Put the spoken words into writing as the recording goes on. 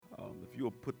you'll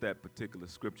put that particular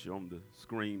scripture on the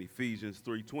screen, Ephesians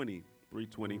 3:20.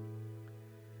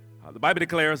 The Bible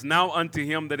declares, now unto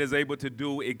him that is able to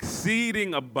do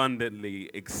exceeding abundantly,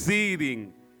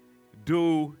 exceeding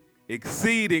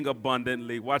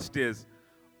abundantly, watch this,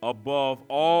 above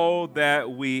all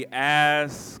that we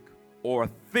ask or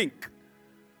think,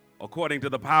 according to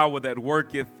the power that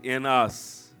worketh in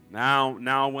us.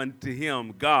 Now unto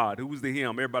him, God. Who's the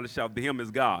him? Everybody shout, the him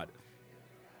is God.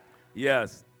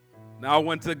 Yes. Now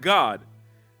unto God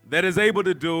that is able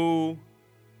to do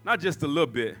not just a little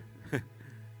bit,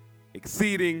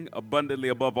 exceeding abundantly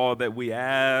above all that we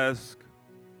ask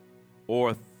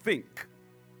or think.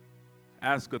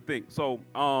 Ask or think. So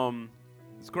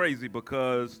it's crazy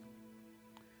because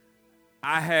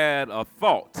I had a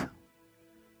thought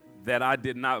that I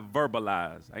did not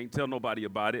verbalize. I ain't tell nobody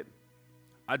about it.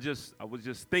 I was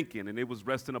just thinking, and it was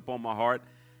resting upon my heart.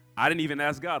 I didn't even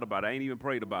ask God about it. I ain't even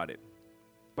prayed about it.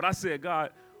 But I said,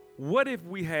 God, what if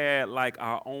we had like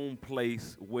our own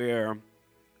place where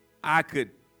I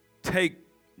could take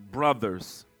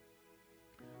brothers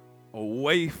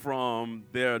away from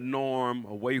their norm,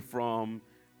 away from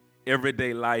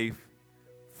everyday life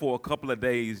for a couple of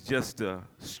days just to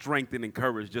strengthen,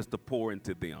 encourage, just to pour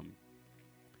into them?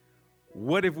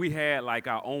 What if we had like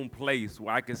our own place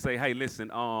where I could say, hey,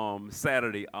 listen,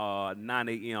 Saturday, 9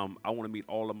 a.m., I want to meet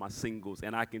all of my singles,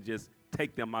 and I can just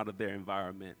take them out of their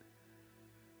environment.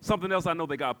 Something else I know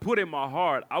that God put in my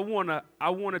heart, I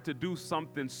wanted to do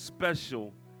something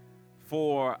special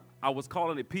for, I was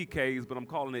calling it PKs, but I'm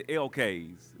calling it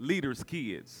LKs, leaders'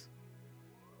 kids.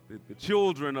 The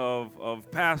children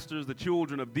of pastors, the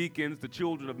children of deacons, the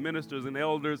children of ministers and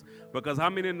elders, because how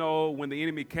many know when the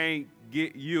enemy can't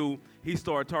get you, he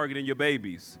started targeting your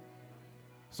babies?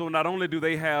 So not only do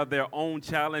they have their own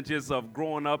challenges of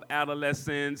growing up,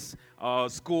 adolescence,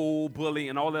 school, bullying,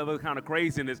 and all that other kind of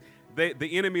craziness,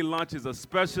 the enemy launches a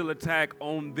special attack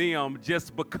on them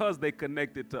just because they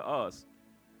connected to us.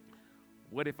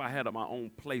 What if I had my own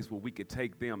place where we could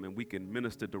take them and we can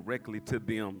minister directly to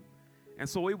them? And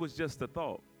so it was just a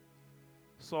thought.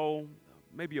 So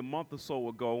maybe a month or so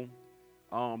ago,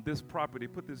 this property,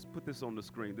 put this on the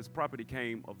screen. This property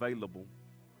came available.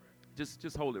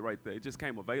 Just hold it right there. It just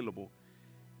came available.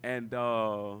 And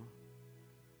I'm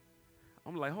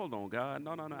like, hold on, God.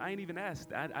 No. I ain't even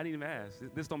asked. I didn't even ask.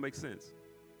 This don't make sense.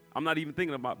 I'm not even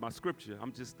thinking about my scripture. I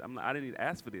didn't even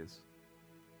ask for this.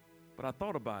 But I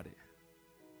thought about it.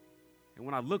 And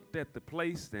when I looked at the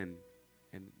place and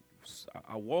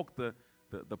I walked the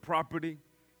property,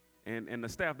 and the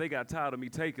staff, they got tired of me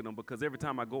taking them because every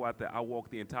time I go out there, I walk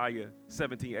the entire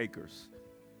 17 acres.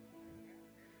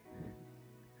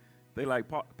 They like,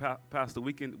 Pastor,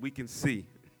 we can see.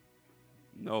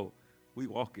 No, we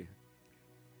walking.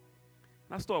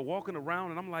 And I start walking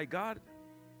around, and I'm like, God,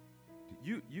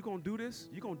 you gonna do this?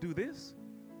 You gonna do this?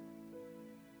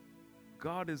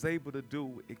 God is able to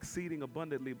do exceeding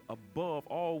abundantly above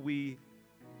all we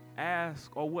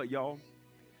ask or what, y'all?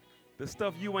 The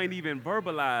stuff you ain't even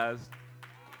verbalized.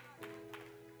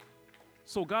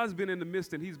 So God's been in the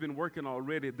midst, and he's been working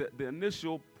already. The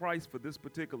initial price for this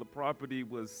particular property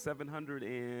was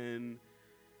 $795,000.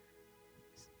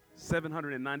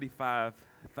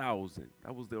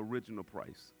 That was the original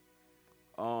price.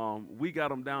 We got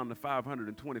them down to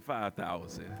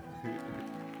 $525,000.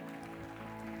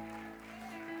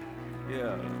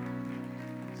 Yeah.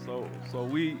 So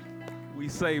we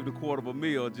saved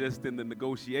 $250,000 just in the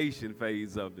negotiation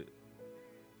phase of it.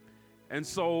 And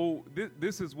so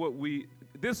this is what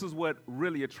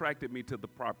really attracted me to the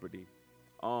property.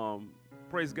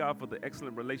 Praise God for the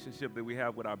excellent relationship that we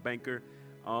have with our banker.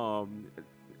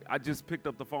 I just picked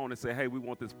up the phone and said, hey, we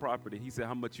want this property. He said,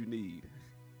 how much you need?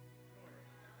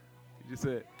 He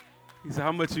said,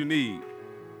 how much you need?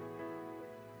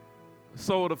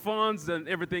 So the funds and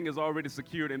everything is already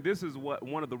secured, and this is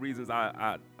one of the reasons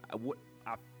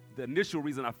the initial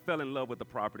reason I fell in love with the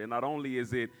property. And not only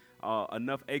is it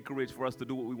enough acreage for us to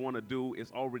do what we want to do,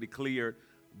 it's already cleared,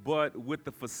 but with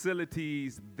the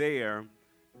facilities there,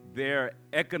 they're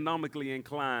economically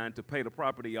inclined to pay the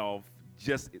property off.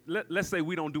 Let's say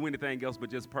we don't do anything else but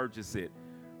just purchase it.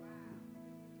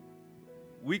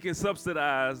 We can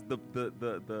subsidize the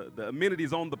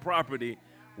amenities on the property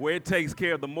where it takes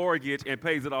care of the mortgage and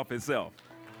pays it off itself.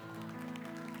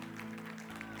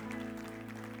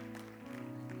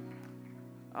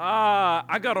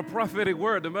 I got a prophetic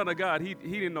word. The man of God, he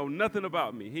didn't know nothing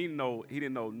about me. He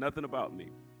didn't know nothing about me.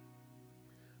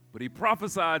 But he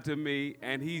prophesied to me,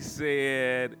 and he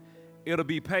said, it'll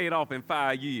be paid off in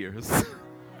 5 years.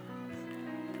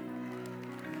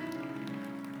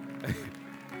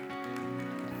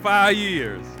 5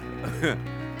 years.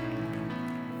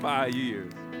 5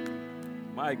 years.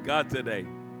 My God, today.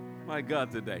 My God,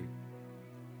 today.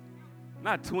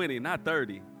 Not 20, not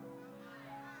 30.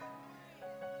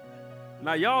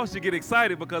 Now, y'all should get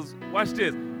excited because, watch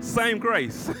this, same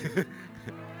grace.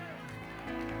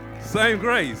 Same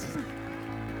grace.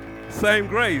 Same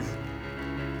grace.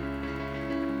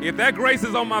 If that grace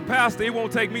is on my pastor, it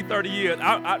won't take me 30 years.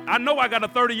 I know I got a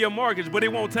 30-year mortgage, but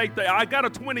it won't take I got a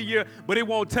 20-year, but it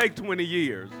won't take 20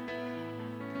 years.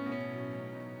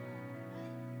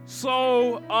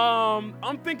 So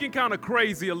I'm thinking kind of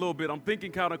crazy a little bit. I'm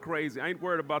thinking kind of crazy. I ain't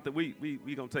worried about that. We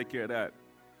gonna take care of that.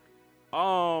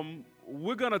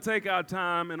 We're gonna take our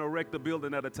time and erect a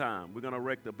building at a time. We're gonna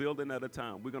erect a building at a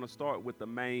time. We're gonna start with the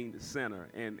main center.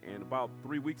 And about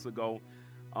 3 weeks ago,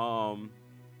 I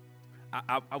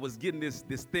was getting this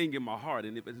thing in my heart,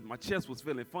 and my chest was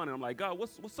feeling funny. I'm like, God,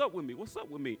 what's up with me? What's up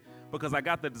with me? Because I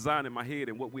got the design in my head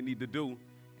and what we need to do,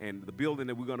 and the building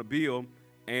that we're gonna build.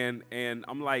 And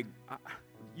I'm like,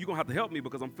 you're going to have to help me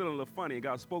because I'm feeling a little funny. And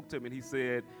God spoke to me, and he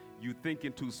said, you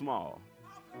thinking too small.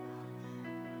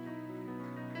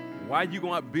 Why you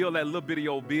going to build that little bitty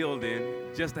old building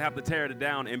just to have to tear it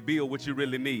down and build what you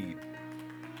really need?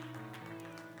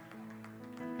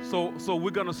 So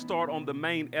we're going to start on the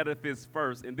main edifice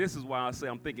first. And this is why I say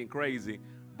I'm thinking crazy,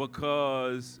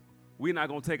 because we're not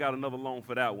going to take out another loan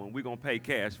for that one. We're going to pay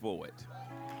cash for it.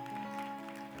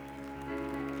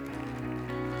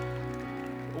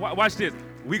 Watch this.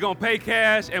 We're going to pay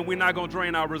cash, and we're not going to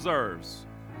drain our reserves.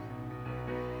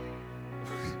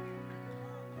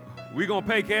 We're going to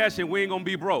pay cash, and we ain't going to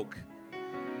be broke.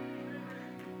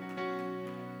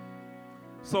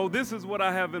 So this is what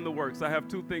I have in the works. I have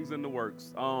 2 things in the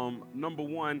works. Number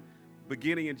one,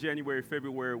 beginning in January,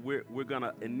 February, we're going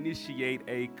to initiate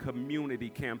a community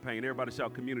campaign. Everybody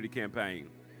shout community campaign.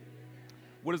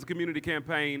 What is a community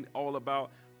campaign all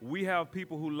about? We have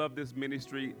people who love this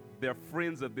ministry. They're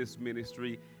friends of this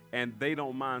ministry, and they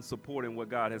don't mind supporting what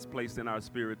God has placed in our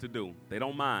spirit to do. They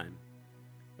don't mind.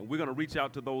 And we're going to reach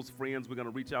out to those friends. We're going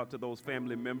to reach out to those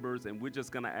family members, and we're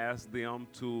just going to ask them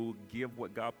to give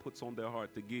what God puts on their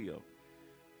heart to give.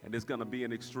 And it's going to be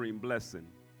an extreme blessing.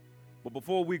 But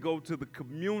before we go to the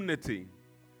community,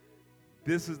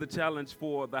 this is the challenge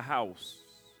for the house.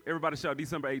 Everybody shout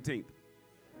December 18th.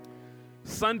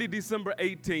 Sunday, December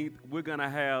 18th, we're going to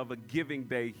have a giving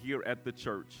day here at the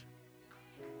church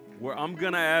where I'm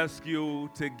going to ask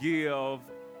you to give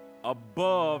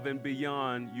above and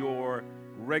beyond your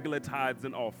regular tithes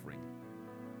and offering.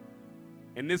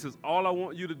 And this is all I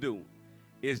want you to do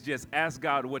is just ask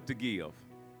God what to give.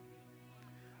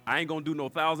 I ain't going to do no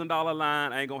 $1,000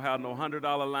 line. I ain't going to have no $100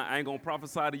 line. I ain't going to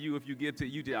prophesy to you if you get to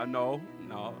you. No.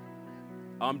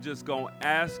 I'm just going to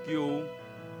ask you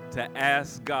to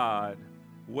ask God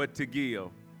what to give.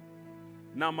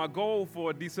 Now, my goal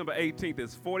for December 18th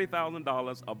is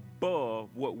 $40,000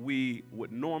 above what we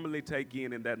would normally take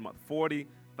in that month.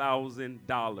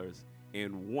 $40,000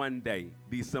 in one day,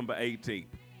 December 18th.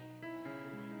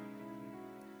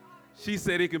 She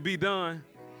said it can be done.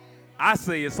 I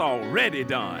say it's already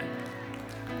done.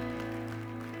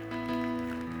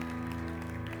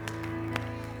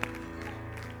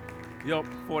 Yup,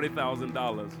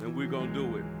 $40,000, and we're going to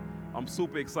do it. I'm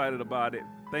super excited about it.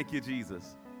 Thank you,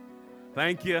 Jesus.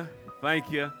 Thank you,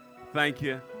 thank you, thank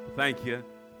you, thank you,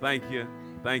 thank you,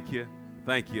 thank you,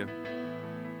 thank you.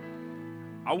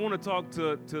 I want to talk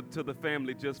to the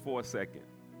family just for a second,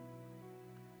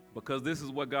 because this is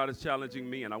what God is challenging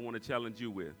me, and I want to challenge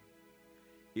you with.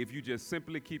 If you just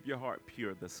simply keep your heart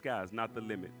pure, the sky is not the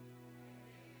limit.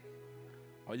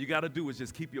 All you got to do is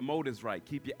just keep your motives right,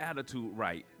 keep your attitude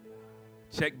right.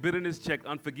 Check bitterness, check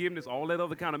unforgiveness, all that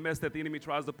other kind of mess that the enemy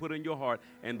tries to put in your heart,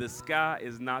 and the sky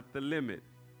is not the limit.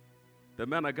 The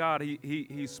man of God,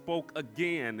 he spoke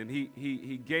again, and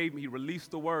he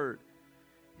released the word.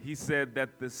 He said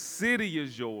that the city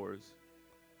is yours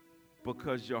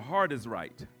because your heart is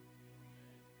right.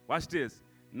 Watch this.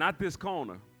 Not this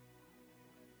corner.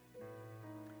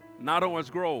 Not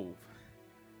Orange Grove.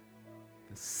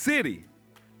 The city.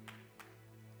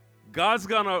 God's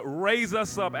going to raise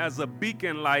us up as a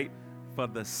beacon light for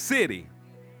the city,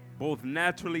 both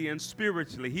naturally and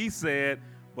spiritually. He said,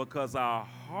 because our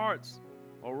hearts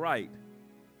are right.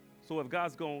 So if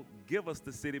God's going to give us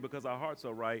the city because our hearts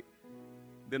are right,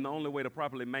 then the only way to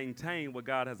properly maintain what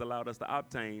God has allowed us to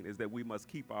obtain is that we must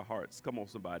keep our hearts, come on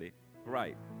somebody,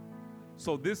 right.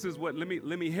 So this is what, let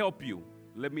me help you.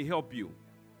 Let me help you.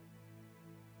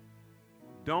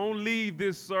 Don't leave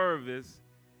this service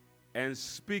and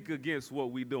speak against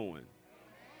what we're doing.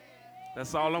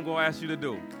 That's all I'm going to ask you to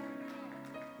do.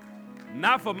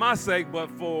 Not for my sake, but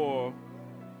for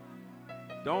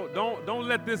Don't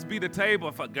let this be the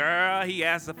table for, girl, he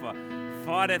asked for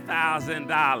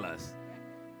 $40,000.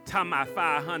 Talking about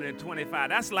 525.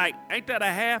 That's like, ain't that a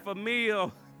half a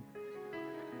meal?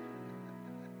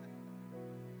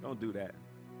 Don't do that.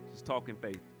 Just talk in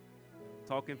faith.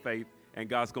 Talk in faith, and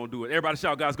God's going to do it. Everybody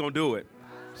shout, God's going to do it.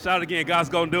 Shout it again, God's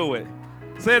going to do it.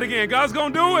 Say it again, God's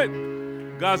going to do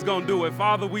it. God's going to do it.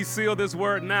 Father, we seal this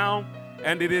word now,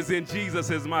 and it is in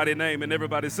Jesus' mighty name. And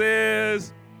everybody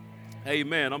says,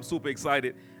 amen. I'm super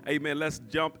excited. Amen. Let's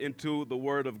jump into the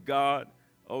word of God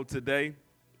today.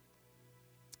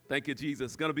 Thank you, Jesus.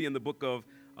 It's going to be in the book of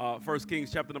 1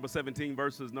 Kings, chapter number 17,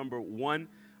 verses number 1.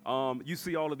 You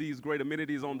see all of these great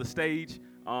amenities on the stage.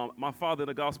 My father in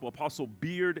the gospel, Apostle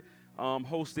Beard,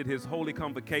 hosted his Holy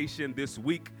Convocation this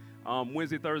week,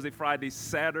 Wednesday, Thursday, Friday,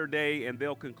 Saturday, and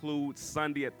they'll conclude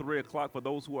Sunday at 3 o'clock. For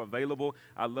those who are available,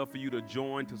 I'd love for you to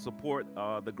join to support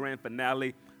the grand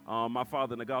finale. My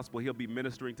father in the gospel, he'll be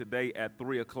ministering today at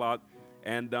 3 o'clock.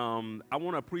 And I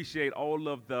want to appreciate all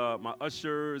of my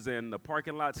ushers and the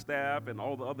parking lot staff and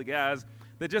all the other guys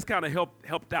that just kind of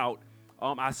helped out.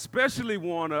 I especially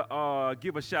want to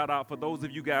give a shout out for those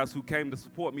of you guys who came to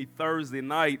support me Thursday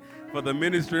night for the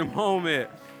ministry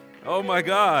moment. Oh my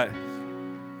God.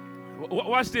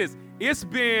 Watch this. It's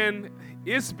been,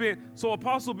 so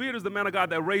Apostle Beard is the man of God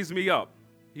that raised me up.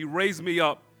 He raised me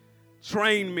up,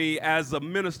 trained me as a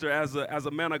minister, as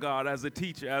a man of God, as a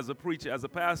teacher, as a preacher, as a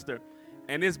pastor.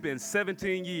 And it's been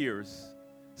 17 years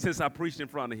since I preached in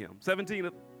front of him.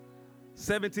 17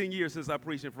 years since I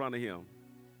preached in front of him.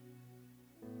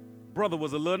 Brother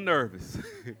was a little nervous.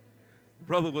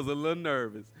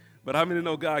 But how many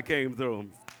know God came through?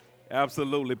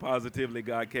 Absolutely, positively,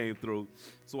 God came through.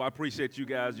 So I appreciate you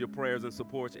guys, your prayers and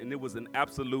support. And it was an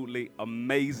absolutely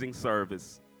amazing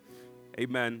service.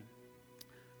 Amen.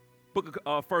 Book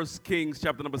of 1 Kings,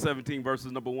 chapter number 17,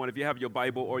 verses number 1. If you have your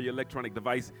Bible or your electronic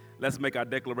device, let's make our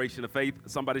declaration of faith.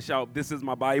 Somebody shout, this is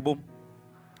my Bible.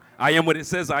 I am what it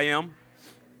says I am.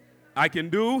 I can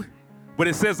do what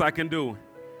it says I can do.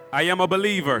 I am a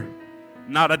believer,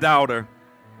 not a doubter,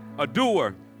 a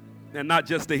doer, and not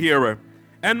just a hearer.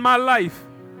 And my life,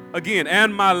 again,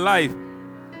 and my life,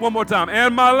 one more time,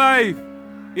 and my life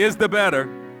is the better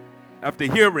after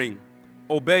hearing,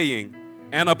 obeying,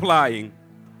 and applying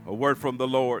a word from the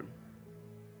Lord.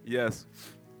 Yes.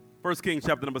 1 Kings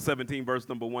chapter number 17, verse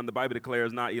number 1, the Bible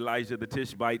declares, now Elijah the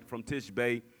Tishbite from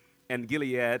Tishbe and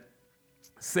Gilead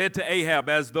said to Ahab,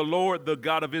 as the Lord, the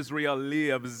God of Israel,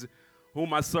 lives,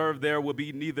 whom I serve, there will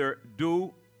be neither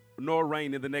dew nor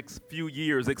rain in the next few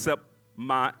years except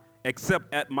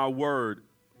at my word.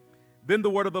 Then the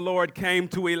word of the Lord came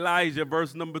to Elijah,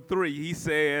 verse number 3. He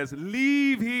says,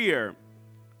 leave here,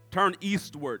 turn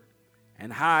eastward,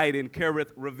 and hide in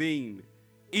Kerith ravine,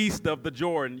 east of the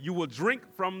Jordan. You will drink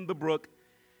from the brook,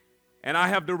 and I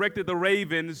have directed the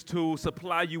ravens to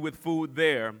supply you with food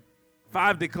there.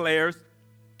 5 declares,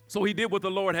 so he did what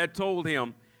the Lord had told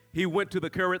him. He went to the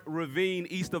Kerith ravine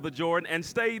east of the Jordan and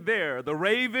stayed there. The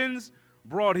ravens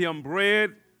brought him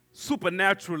bread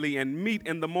supernaturally and meat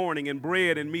in the morning and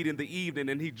bread and meat in the evening,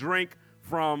 and he drank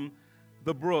from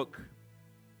the brook.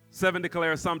 7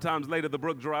 declares, sometimes later the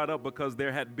brook dried up because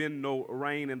there had been no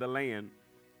rain in the land.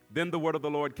 Then the word of the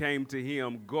Lord came to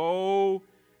him, go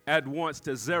at once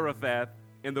to Zarephath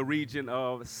in the region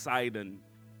of Sidon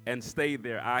and stay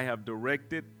there. I have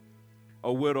directed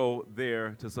a widow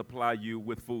there to supply you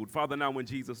with food. Father, now in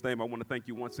Jesus' name, I want to thank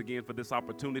you once again for this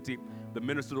opportunity to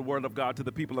minister the word of God to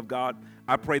the people of God.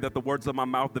 I pray that the words of my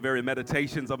mouth, the very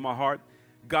meditations of my heart,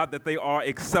 God, that they are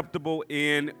acceptable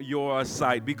in your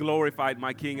sight. Be glorified,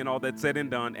 my King, and all that's said and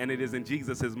done. And it is in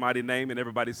Jesus' mighty name. And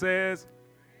everybody says,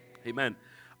 amen.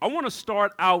 I want to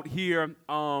start out here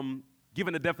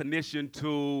giving a definition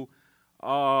to the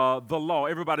law.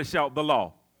 Everybody shout the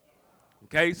law.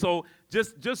 Okay, so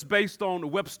just based on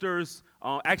Webster's,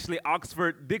 actually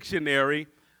Oxford Dictionary,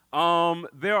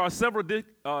 there are several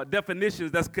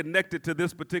definitions that's connected to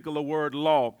this particular word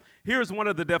law. Here's one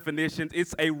of the definitions.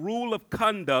 It's a rule of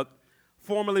conduct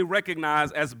formally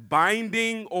recognized as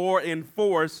binding or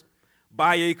enforced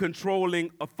by a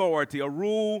controlling authority. A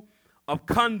rule of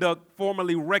conduct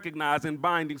formally recognized and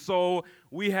binding. So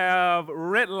we have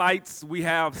red lights, we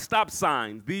have stop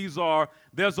signs.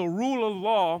 There's a rule of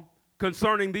law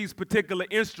concerning these particular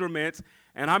instruments.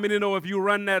 And how many know if you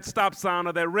run that stop sign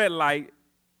or that red light,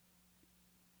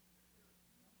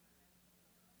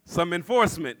 some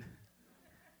enforcement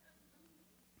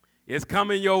is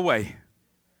coming your way.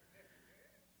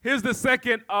 Here's the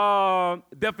second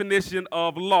definition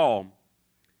of law.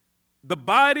 The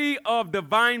body of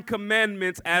divine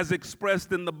commandments as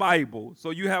expressed in the Bible. So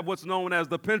you have what's known as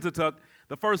the Pentateuch.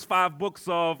 the first 5 books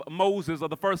of Moses, or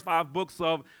the first 5 books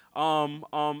of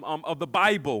the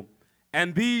Bible.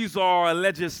 And these are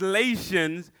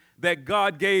legislations that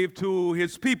God gave to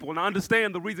his people. Now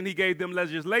understand, the reason he gave them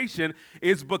legislation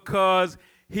is because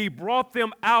he brought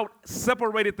them out,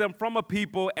 separated them from a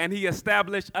people, and he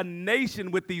established a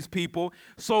nation with these people.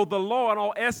 So the law,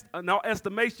 in our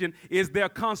estimation, is their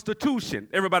constitution.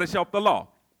 Everybody shout the law.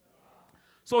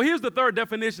 So here's the third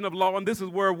definition of law, and this is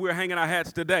where we're hanging our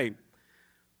hats today.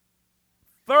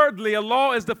 Thirdly, a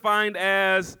law is defined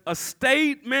as a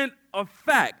statement of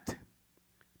fact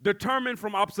determined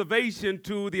from observation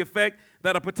to the effect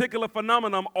that a particular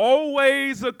phenomenon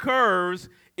always occurs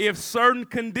if certain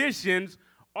conditions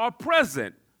are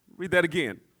present. Read that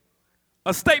again.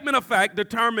 A statement of fact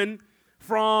determined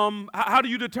from, how do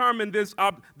you determine this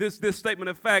statement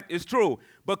of fact is true?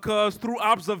 Because through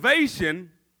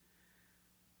observation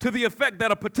to the effect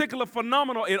that a particular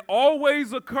phenomenon, it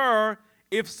always occurs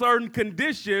if certain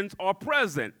conditions are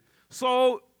present.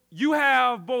 So you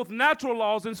have both natural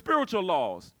laws and spiritual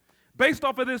laws. Based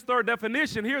off of this third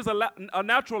definition, here's a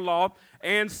natural law,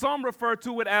 and some refer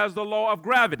to it as the law of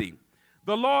gravity.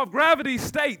 The law of gravity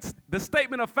states, the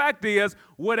statement of fact is,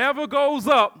 whatever goes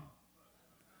up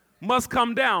must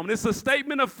come down. It's a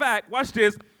statement of fact, watch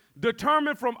this,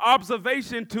 determined from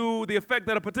observation to the effect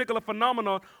that a particular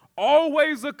phenomenon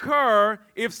always occur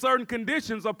if certain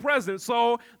conditions are present.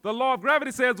 So the law of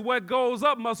gravity says what goes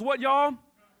up must what, y'all?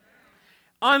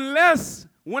 Unless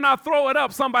when I throw it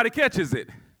up, somebody catches it.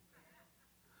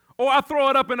 Or I throw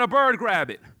it up and a bird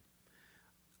grab it.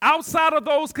 Outside of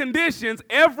those conditions,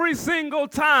 every single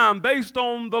time, based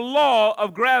on the law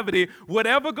of gravity,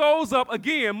 whatever goes up,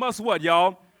 again, must what,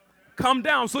 y'all? Come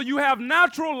down. So you have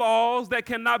natural laws that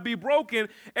cannot be broken,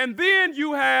 and then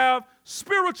you have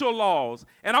spiritual laws.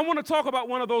 And I want to talk about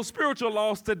one of those spiritual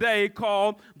laws today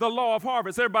called the law of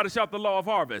harvest. Everybody shout the law of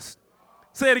harvest.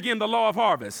 Say it again, the law of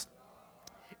harvest.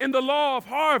 In the law of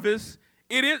harvest,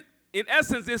 it is, in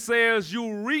essence, it says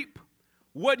you reap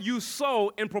what you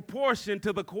sow in proportion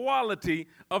to the quality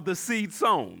of the seed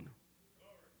sown.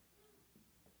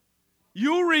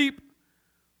 You reap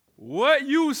what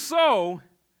you sow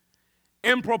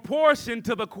in proportion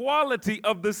to the quality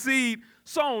of the seed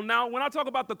sown. Now, when I talk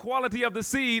about the quality of the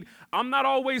seed, I'm not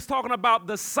always talking about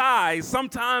the size.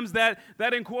 Sometimes that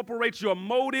incorporates your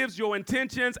motives, your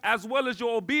intentions, as well as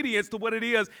your obedience to what it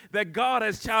is that God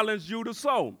has challenged you to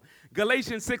sow.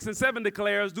 Galatians 6 and 7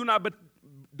 declares, do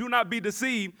not be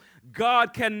deceived.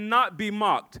 God cannot be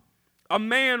mocked. A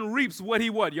man reaps what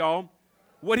he what, y'all?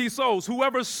 What he sows.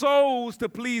 Whoever sows to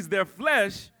please their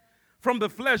flesh, from the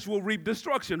flesh will reap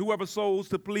destruction. Whoever sows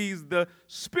to please the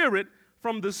Spirit,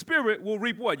 from the Spirit will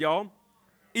reap what, y'all?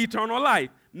 Eternal life.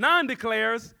 9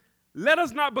 declares, let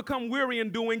us not become weary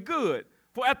in doing good,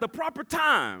 for at the proper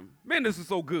time, man, this is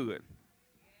so good.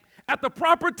 At the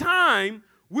proper time,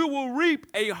 we will reap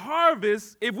a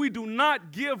harvest if we do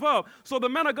not give up. So the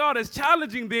man of God is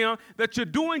challenging them that you're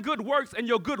doing good works, and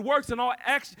your good works in all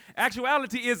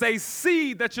actuality is a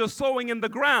seed that you're sowing in the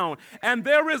ground. And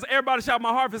there is, everybody shout,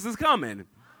 my harvest is coming.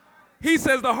 He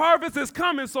says the harvest is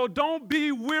coming, so don't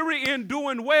be weary in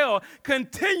doing well.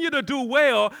 Continue to do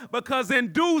well, because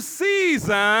in due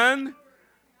season,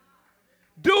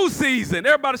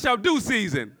 everybody shout due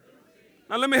season.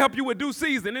 Now let me help you with due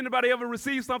season. Anybody ever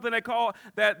received something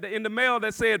that in the mail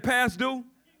that said past due?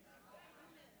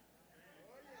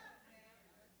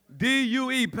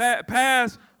 D-U-E,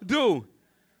 past due.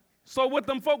 So what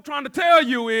them folk trying to tell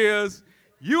you is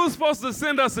you were supposed to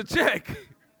send us a check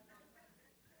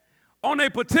on a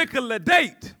particular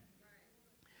date.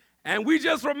 And we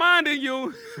just reminding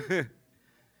you,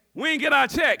 we didn't get our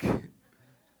check.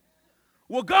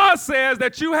 Well, God says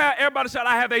that you have, everybody shout,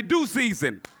 I have a due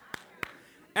season.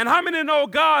 And how many know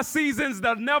God's seasons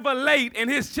are never late and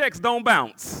his checks don't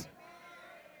bounce?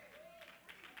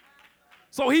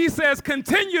 So he says,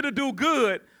 continue to do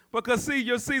good, because see,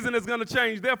 your season is going to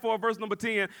change. Therefore, verse number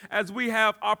 10, as we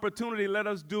have opportunity, let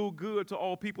us do good to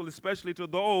all people, especially to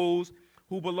those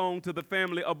who belong to the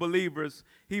family of believers.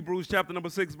 Hebrews chapter number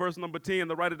 6, verse number 10,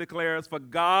 the writer declares, for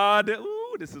God,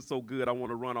 ooh, this is so good, I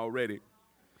want to run already,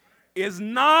 is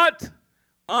not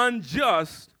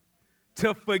unjust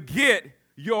to forget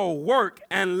your work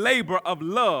and labor of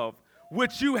love,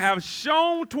 which you have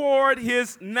shown toward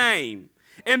his name,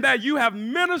 and that you have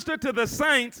ministered to the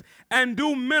saints and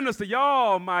do minister.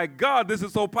 Y'all, my God, this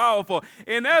is so powerful.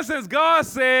 In essence, God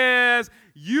says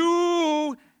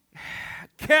you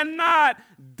cannot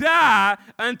die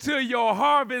until your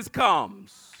harvest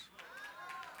comes.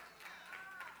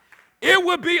 It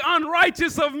would be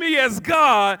unrighteous of me as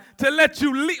God to let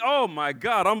you leave. Oh, my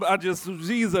God,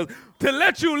 Jesus, to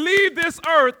let you leave this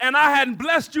earth and I hadn't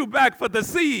blessed you back for the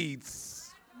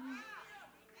seeds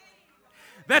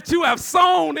that you have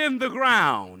sown in the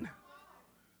ground.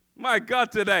 My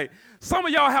God, today. Some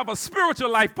of y'all have a spiritual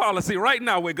life policy right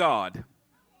now with God.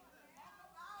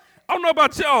 I don't know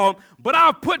about y'all, but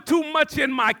I've put too much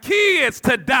in my kids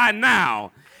to die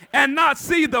now and not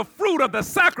see the fruit of the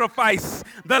sacrifice,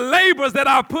 the labors that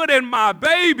I put in my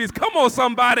babies. Come on,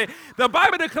 somebody. The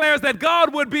Bible declares that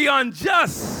God would be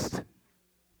unjust.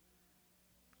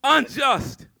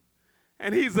 Unjust.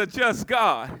 And he's a just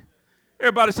God.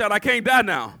 Everybody shout, I can't die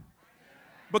now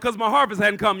because my harvest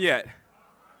hadn't come yet.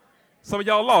 Some of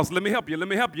y'all lost. Let me help you.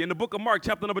 In the book of Mark,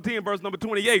 chapter number 10, verse number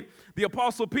 28, the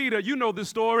Apostle Peter, you know this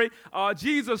story.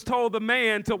 Jesus told the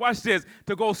man to, watch this,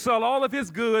 to go sell all of his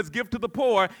goods, give to the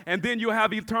poor, and then you'll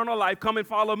have eternal life. Come and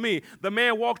follow me. The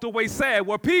man walked away sad.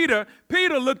 Well, Peter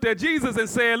looked at Jesus and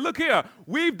said, look here,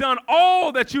 we've done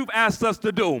all that you've asked us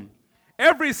to do.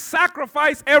 Every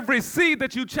sacrifice, every seed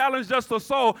that you challenged us to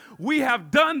sow, we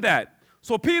have done that.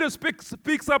 So Peter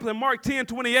speaks up in Mark 10,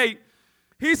 28.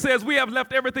 He says, we have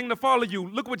left everything to follow you.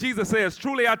 Look what Jesus says.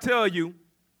 Truly I tell you,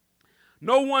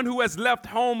 no one who has left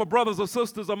home or brothers or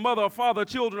sisters or mother or father or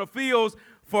children or fields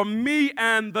for me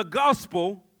and the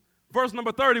gospel, verse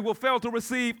number 30, will fail to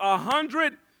receive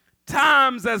 100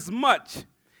 times as much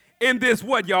in this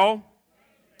what, y'all?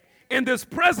 In this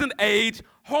present age,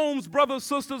 homes, brothers,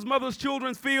 sisters, mothers,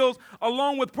 children, fields,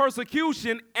 along with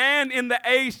persecution, and in the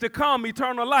age to come,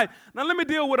 eternal life. Now let me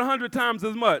deal with 100 times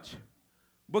as much.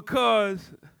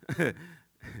 Because,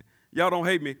 y'all don't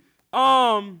hate me,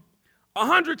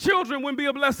 100 children wouldn't be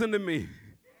a blessing to me.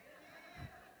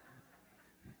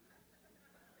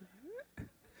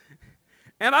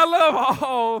 And I love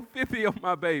all 50 of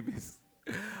my babies,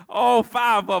 all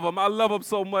 5 of them. I love them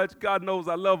so much. God knows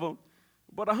I love them.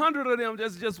 But 100 of them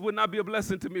just would not be a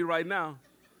blessing to me right now.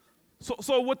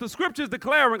 So what the scripture is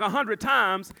declaring 100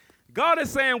 times, God is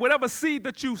saying whatever seed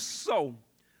that you sow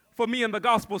for me and the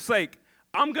gospel's sake,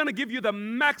 I'm going to give you the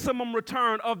maximum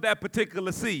return of that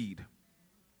particular seed.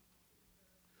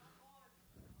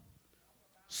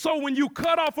 So when you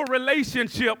cut off a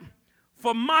relationship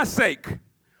for my sake,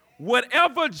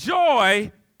 whatever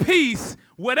joy, peace,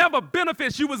 whatever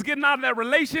benefits you was getting out of that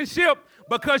relationship,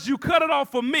 because you cut it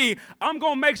off for me, I'm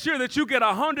going to make sure that you get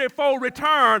 100-fold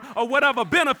return of whatever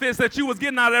benefits that you was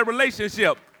getting out of that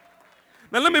relationship.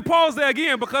 Now, let me pause there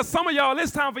again, because some of y'all,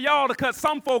 it's time for y'all to cut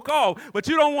some folk off, but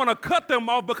you don't want to cut them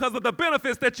off because of the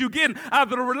benefits that you're getting out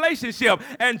of the relationship.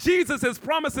 And Jesus is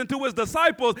promising to his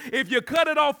disciples, if you cut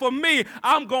it off for me,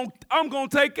 I'm going to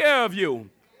take care of you.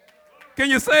 Can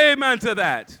you say amen to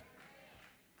that?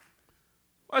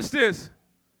 Watch this.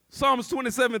 Psalms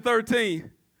 27:13.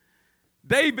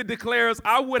 David declares,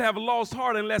 I would have lost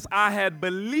heart unless I had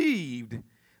believed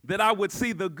that I would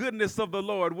see the goodness of the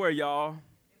Lord. Where, y'all?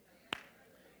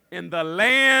 In the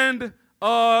land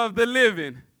of the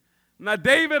living. Now,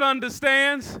 David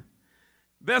understands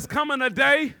there's coming a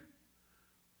day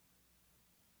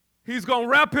he's going to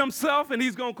wrap himself and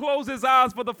he's going to close his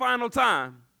eyes for the final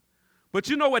time. But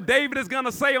you know what David is going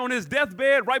to say on his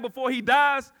deathbed right before he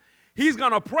dies? He's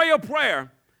going to pray a prayer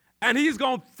and he's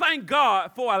going to thank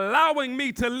God for allowing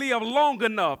me to live long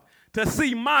enough to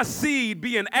see my seed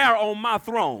be an heir on my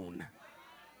throne.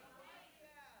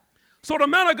 So the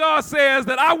man of God says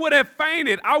that I would have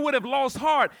fainted, I would have lost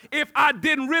heart if I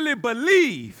didn't really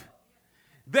believe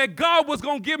that God was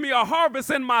going to give me a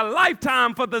harvest in my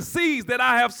lifetime for the seeds that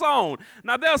I have sown.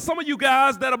 Now, there are some of you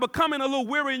guys that are becoming a little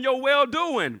weary in your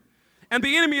well-doing, and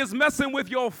the enemy is messing with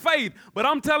your faith. But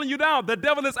I'm telling you now, the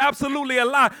devil is absolutely a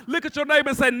lie. Look at your neighbor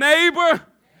and say, neighbor,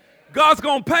 God's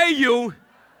going to pay you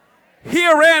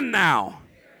here and now.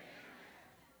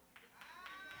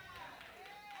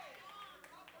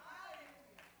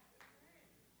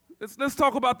 Let's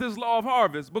talk about this law of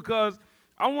harvest, because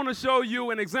I want to show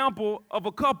you an example of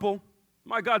a couple,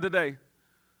 my God, today.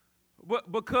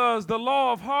 Because the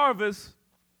law of harvest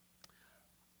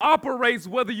operates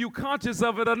whether you're conscious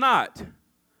of it or not,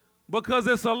 because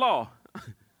it's a law.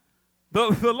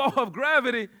 The law of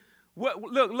gravity,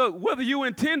 look, whether you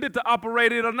intended to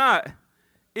operate it or not,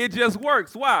 it just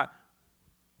works. Why?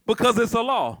 Because it's a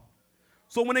law.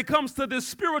 So when it comes to this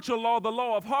spiritual law, the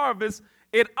law of harvest,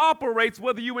 it operates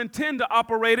whether you intend to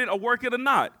operate it or work it or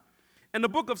not. In the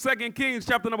book of 2 Kings,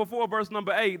 chapter number 4, verse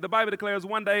number 8, the Bible declares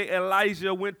one day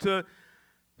Elijah went to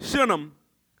Shunem,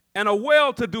 and a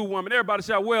well-to-do woman, everybody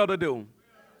shout well-to-do.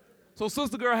 So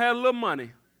sister girl had a little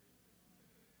money.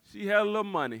 She had a little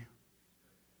money.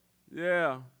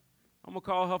 Yeah, I'm going to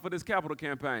call her for this capital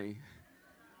campaign.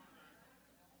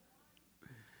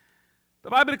 The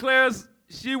Bible declares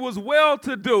she was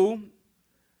well-to-do,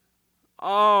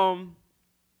 Um,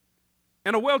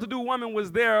 and a well-to-do woman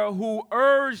was there who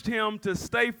urged him to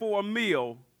stay for a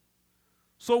meal.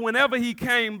 So whenever he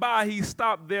came by, he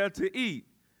stopped there to eat.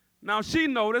 Now she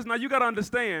noticed. Now you got to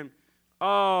understand,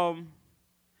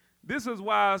 this is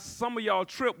why some of y'all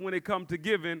trip when it comes to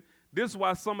giving. This is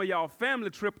why some of y'all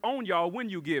family trip on y'all when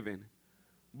you giving.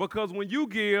 Because when you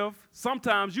give,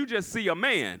 sometimes you just see a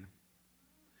man.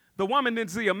 The woman didn't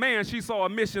see a man, she saw a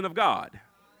mission of God.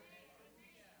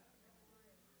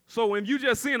 So when you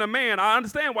just seeing a man, I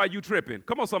understand why you tripping.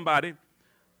 Come on, somebody.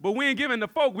 But we ain't giving the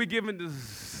folk, we giving the...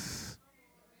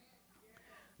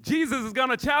 Jesus is going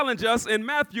to challenge us in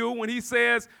Matthew when he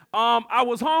says, I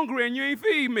was hungry and you ain't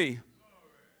feed me.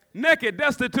 Naked,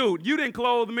 destitute, you didn't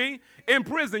clothe me. In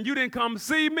prison, you didn't come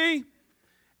see me.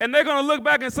 And they're going to look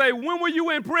back and say, when were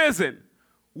you in prison?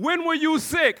 When were you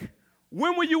sick?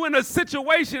 When were you in a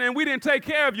situation and we didn't take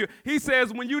care of you? He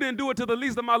says, when you didn't do it to the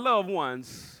least of my loved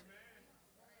ones.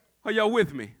 Are y'all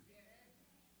with me?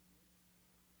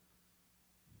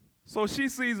 So she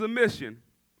sees a mission.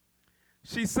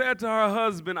 She said to her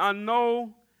husband, I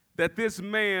know that this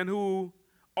man who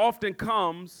often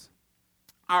comes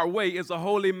our way is a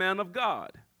holy man of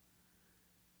God.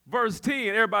 Verse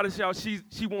 10, everybody shout,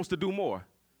 she wants to do more.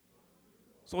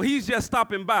 So he's just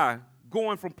stopping by,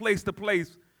 going from place to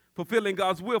place, fulfilling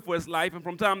God's will for his life. And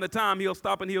from time to time, he'll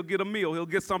stop and he'll get a meal. He'll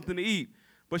get something to eat.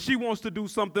 But she wants to do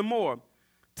something more.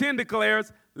 10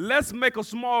 declares, let's make a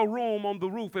small room on the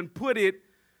roof and put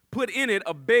in it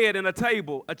a bed and a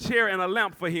table, a chair and a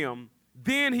lamp for him.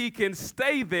 Then he can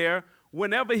stay there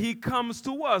whenever he comes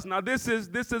to us. Now this is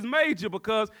major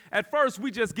because at first we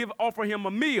just offer him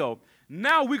a meal.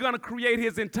 Now we're going to create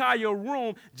his entire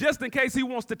room just in case he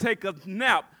wants to take a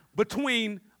nap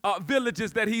between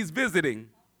villages that he's visiting.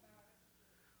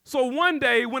 So one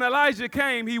day when Elijah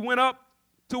came, he went up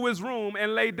to his room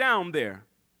and lay down there.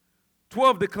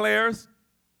 12 declares,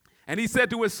 and he said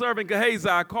to his servant Gehazi,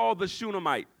 call the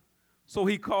Shunammite. So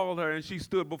he called her, and she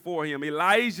stood before him.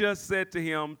 Elijah said to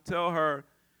him, tell her,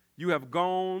 you have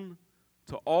gone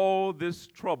to all this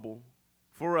trouble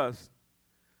for us.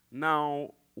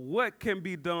 Now, what can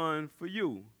be done for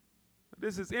you?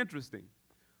 This is interesting,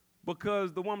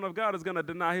 because the woman of God is going to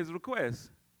deny his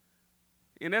request.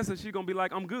 In essence, she's going to be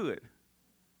like, I'm good.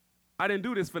 I didn't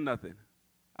do this for nothing.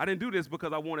 I didn't do this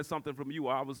because I wanted something from you.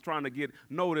 I was trying to get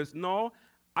noticed. No,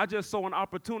 I just saw an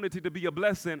opportunity to be a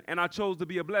blessing, and I chose to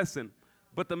be a blessing.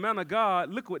 But the man of God,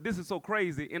 look what, this is so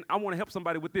crazy, and I want to help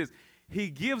somebody with this. He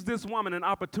gives this woman an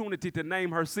opportunity to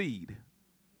name her seed.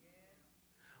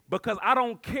 Because I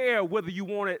don't care whether you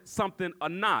wanted something or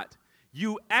not.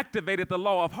 You activated the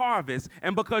law of harvest,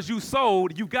 and because you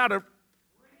sowed, you got to...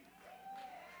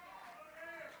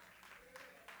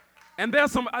 And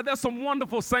there's some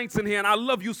wonderful saints in here, and I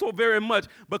love you so very much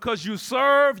because you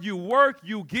serve, you work,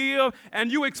 you give,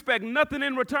 and you expect nothing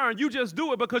in return. You just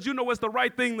do it because you know it's the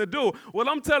right thing to do. Well,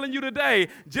 I'm telling you today,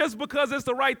 just because it's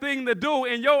the right thing to do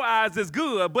in your eyes is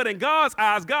good, but in God's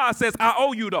eyes, God says, I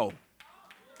owe you though.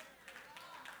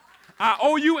 I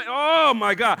owe you, oh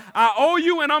my God, I owe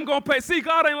you and I'm going to pay. See,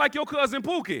 God ain't like your cousin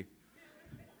Pookie.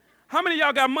 How many of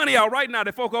y'all got money out right now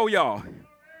that folk owe y'all?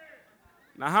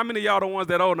 Now, how many of y'all the ones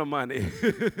that owe the money?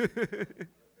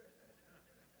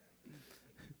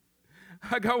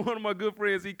 I got one of my good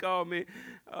friends, he called me.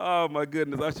 Oh, my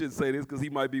goodness, I shouldn't say this because he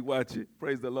might be watching.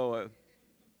 Praise the Lord.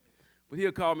 But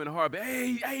he'll call me in the heartbeat.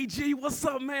 Hey, G, what's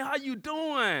up, man? How you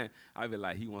doing? I be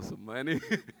like, he wants some money.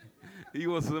 He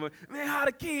wants some money. Man, how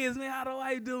the kids, man? How the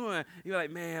wife doing? He be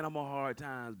like, man, I'm on hard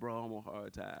times, bro. I'm on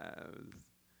hard times.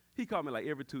 He called me like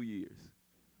every 2 years.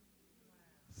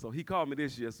 So he called me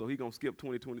this year, so he going to skip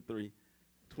 2023,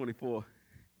 24.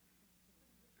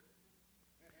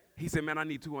 He said, man, I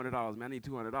need $200, man. I need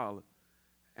 $200.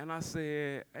 And I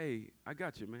said, hey, I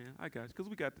got you, man. I got you.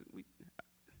 Because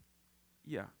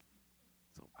yeah.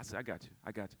 So I said, I got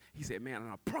you. He said, man,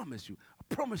 and I promise you,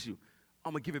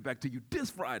 I'm going to give it back to you this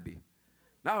Friday.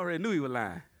 Now I already knew he was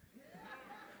lying.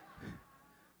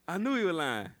 I knew he was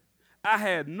lying. I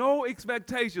had no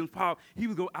expectations, Paul.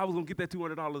 I was going to get that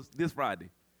 $200 this Friday.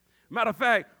 Matter of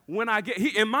fact,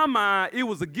 in my mind, it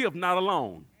was a gift, not a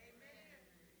loan. Amen.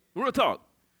 Real talk.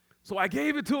 So I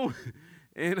gave it to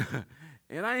him,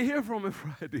 and I ain't hear from him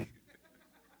Friday.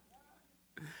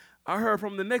 I heard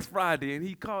from the next Friday, and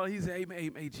he called. He said,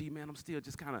 hey, G, man, I'm still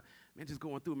just kind of, man, just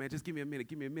going through, man. Just give me a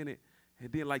minute.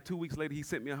 And then like 2 weeks later, he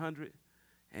sent me 100.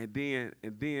 And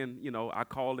then, you know, I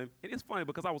called him. And it's funny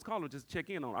because I was calling him just to check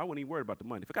in on him. I wasn't even worried about the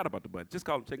money. Forgot about the money. Just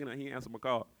called him, checking in. He answered my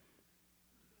call.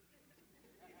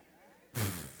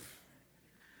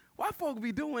 Why folk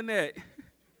be doing that?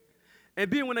 And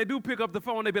then when they do pick up the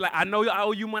phone, they be like, I know I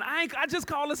owe you money. I just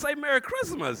call and say Merry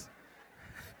Christmas.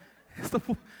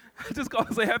 I just call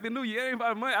and say Happy New Year. Ain't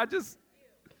about money.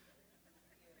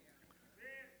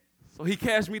 So he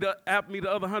cashed me the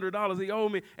other $100 he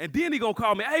owed me, and then he gonna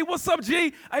call me. Hey, what's up,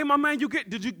 G? Hey, my man, did you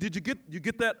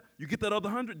get that other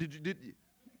 100? Did you?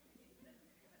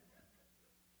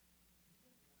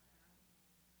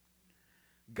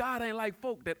 God ain't like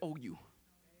folk that owe you.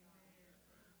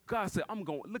 God said, I'm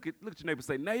going to look at your neighbor and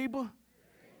say, neighbor,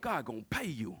 God going to pay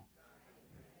you.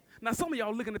 Now, some of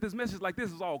y'all looking at this message like this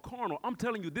is all carnal. I'm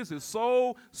telling you, this is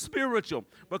so spiritual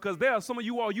because there are some of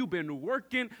you all, you've been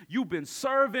working, you've been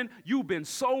serving, you've been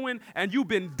sowing, and you've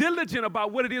been diligent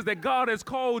about what it is that God has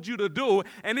called you to do,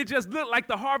 and it just looked like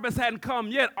the harvest hadn't come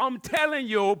yet. I'm telling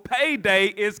you, payday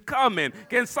is coming.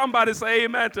 Can somebody say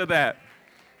amen to that?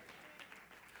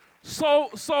 So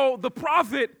the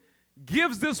prophet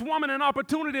gives this woman an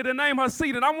opportunity to name her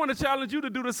seed, and I want to challenge you to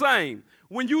do the same.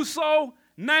 When you sow,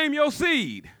 name your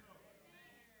seed.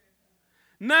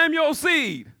 Name your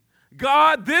seed.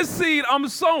 God, this seed I'm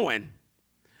sowing,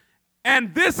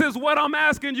 and this is what I'm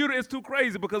asking you to. It's too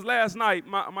crazy because last night,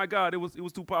 my God, it was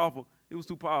too powerful. It was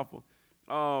too powerful.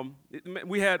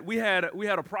 We had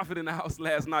a prophet in the house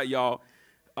last night, y'all.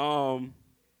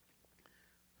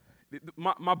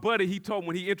 My buddy, he told me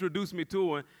when he introduced me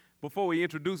to him, before he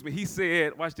introduced me, he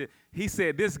said, watch this, he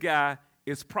said, this guy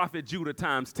is Prophet Judah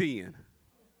times 10.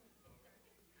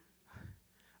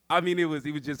 I mean, it was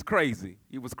just crazy.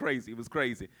 It was crazy.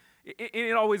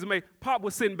 It always made, Pop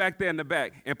was sitting back there in the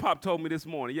back, and Pop told me this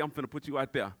morning, yeah, I'm finna put you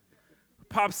out there.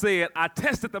 Pop said, I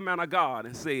tested the man of God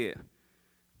and said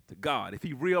to God, if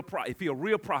he a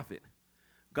real prophet,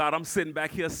 God, I'm sitting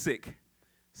back here sick.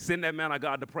 Send that man of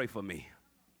God to pray for me.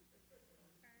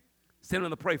 Send him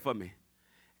to pray for me.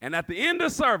 And at the end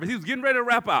of the service, he was getting ready to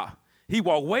wrap out. He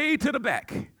walked way to the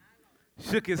back,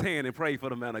 shook his hand, and prayed for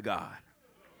the man of God.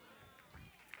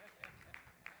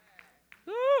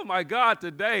 Oh, my God,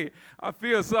 today I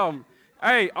feel something.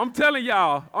 Hey, I'm telling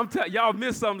y'all, y'all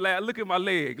missed something look at my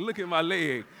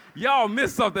leg. Y'all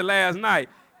missed something last night.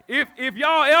 If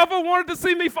y'all ever wanted to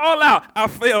see me fall out, I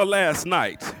fell last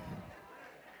night.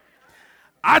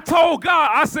 I told God,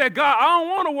 I said, God, I don't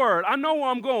want a word. I know where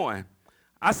I'm going.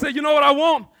 I said, you know what I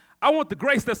want? I want the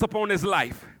grace that's upon his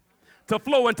life to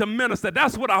flow and to minister.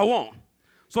 That's what I want.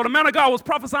 So the man of God was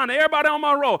prophesying to everybody on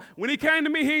my row. When he came to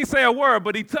me, he didn't say a word,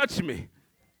 but he touched me.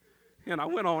 And I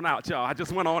went on out, y'all. I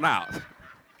just went on out.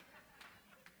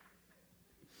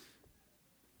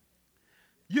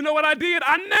 You know what I did?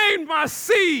 I named my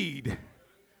seed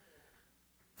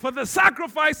for the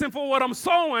sacrifice and for what I'm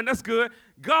sowing. That's good.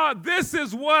 God, this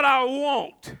is what I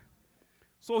want.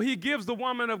 So he gives the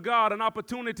woman of God an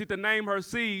opportunity to name her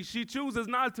seed. She chooses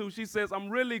not to. She says, I'm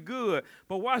really good.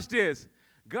 But watch this.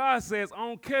 God says, I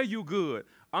don't care you good.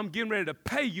 I'm getting ready to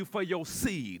pay you for your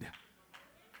seed.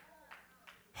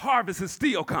 Harvest is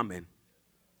still coming.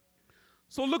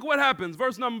 So look what happens.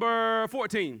 Verse number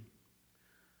 14.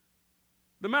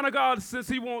 The man of God, since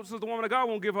the woman of God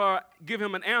won't give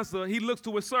him an answer, he looks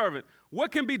to his servant.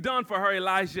 What can be done for her,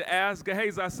 Elijah asked.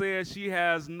 Gehazi said, she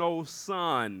has no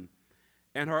son,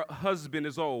 and her husband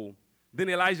is old. Then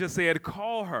Elijah said,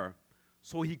 call her.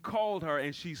 So he called her,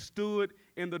 and she stood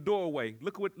in the doorway.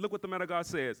 Look what the man of God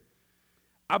says.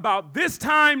 About this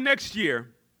time next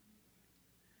year,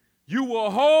 you will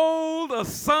hold a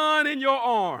son in your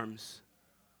arms.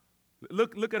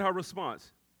 Look at her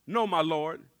response. No, my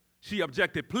Lord. She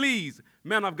objected, please,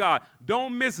 man of God,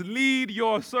 don't mislead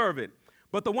your servant.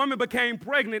 But the woman became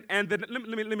pregnant, and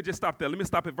let me just stop there. Let me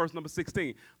stop at verse number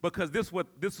 16, because this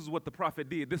is what the prophet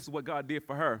did. This is what God did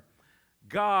for her.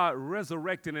 God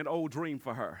resurrected an old dream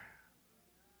for her.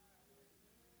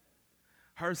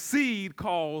 Her seed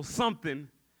caused something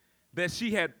that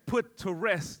she had put to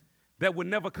rest that would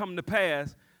never come to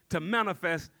pass to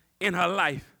manifest in her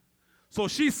life. So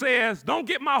she says, don't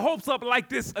get my hopes up like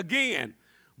this again.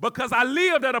 Because I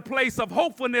lived at a place of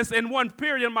hopefulness in one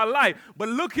period in my life. But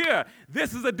look here,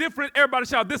 everybody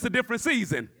shout, this is a different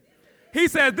season. He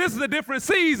said, this is a different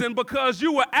season because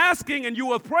you were asking and you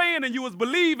were praying and you was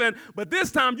believing, but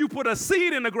this time you put a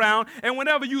seed in the ground, and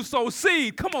whenever you sow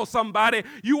seed, come on somebody,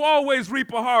 you always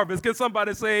reap a harvest. Can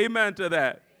somebody say amen to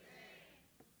that?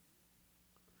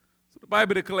 So the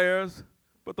Bible declares,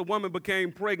 but the woman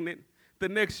became pregnant the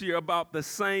next year, about the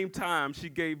same time, she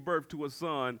gave birth to a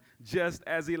son, just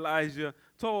as Elijah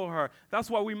told her. That's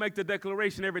why we make the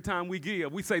declaration every time we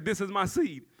give. We say, this is my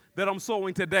seed that I'm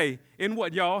sowing today. In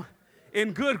what, y'all?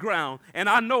 In good ground. And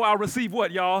I know I'll receive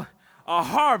what, y'all? a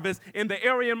harvest in the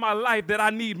area in my life that I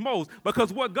need most.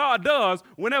 Because what God does,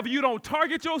 whenever you don't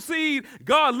target your seed,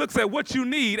 God looks at what you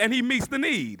need and he meets the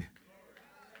need.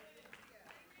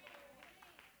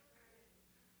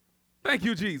 Thank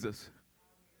you, Jesus.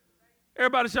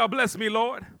 Everybody shout, bless me,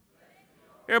 Lord.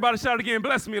 Everybody shout again,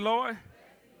 bless me, Lord.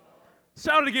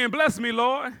 Shout it again, bless me,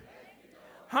 Lord.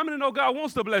 How many know God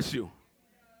wants to bless you?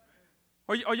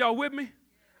 Are y'all with me?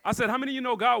 I said, how many of you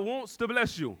know God wants to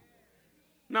bless you?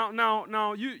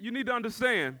 Now, you need to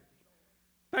understand.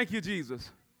 Thank you,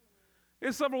 Jesus.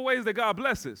 There's several ways that God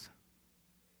blesses.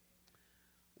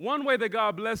 One way that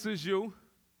God blesses you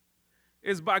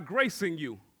is by gracing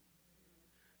you.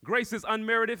 Grace is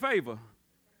unmerited favor.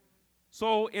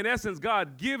 So, in essence,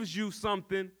 God gives you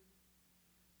something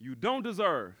you don't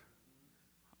deserve.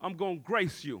 I'm going to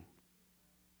grace you.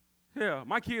 Yeah,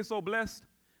 my kids so blessed.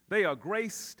 They are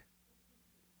graced,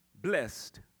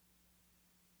 blessed.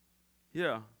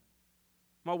 Yeah.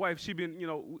 My wife, she been,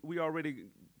 we already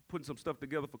putting some stuff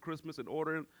together for Christmas and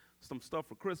ordering some stuff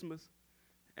for Christmas.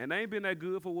 And they ain't been that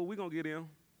good for what we're going to get in.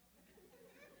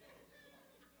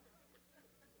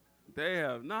 They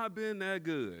have not been that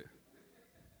good.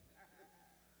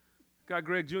 Got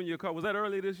Greg Jr. a car. Was that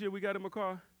early this year we got him a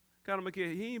car? Got him a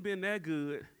kid. He ain't been that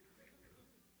good.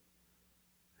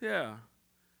 Yeah.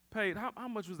 Paid, how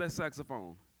much was that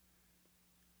saxophone?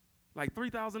 Like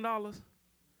 $3,000?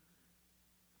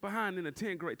 Behind in the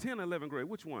 10th grade, 10 or 11th grade,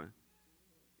 which one?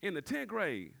 In the 10th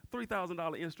grade,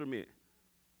 $3,000 instrument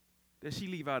that she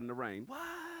leave out in the rain. What?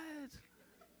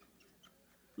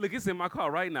 Look, it's in my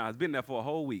car right now. It's been there for a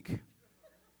whole week.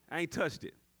 I ain't touched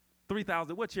it.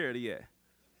 $3,000, what charity at?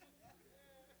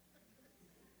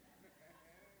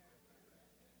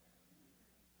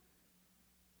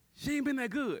 She ain't been that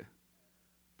good.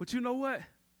 But you know what?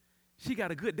 She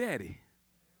got a good daddy.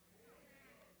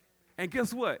 And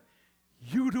guess what?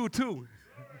 You do too.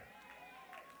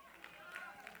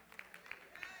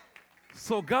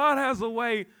 So God has a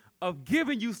way of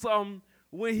giving you something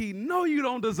when he know you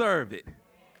don't deserve it.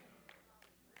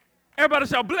 Everybody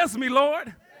shall bless me,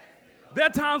 Lord. There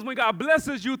are times when God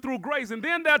blesses you through grace, and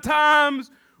then there are times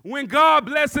when God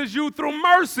blesses you through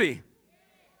mercy.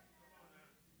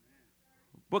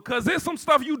 Because there's some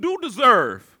stuff you do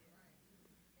deserve.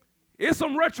 It's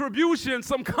some retribution,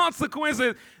 some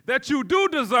consequences that you do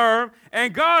deserve.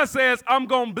 And God says, I'm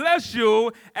going to bless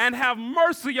you and have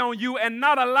mercy on you and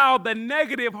not allow the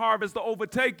negative harvest to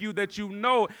overtake you that you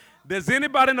know. Does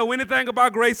anybody know anything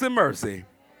about grace and mercy?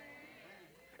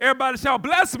 Everybody shall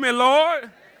bless me,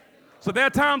 Lord. So there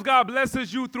are times God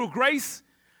blesses you through grace.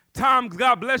 Times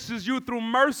God blesses you through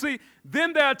mercy.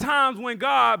 Then there are times when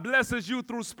God blesses you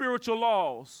through spiritual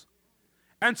laws.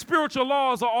 And spiritual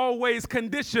laws are always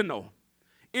conditional.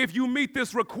 If you meet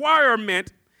this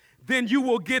requirement, then you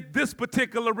will get this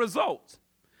particular result.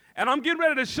 And I'm getting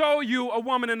ready to show you a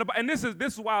woman and this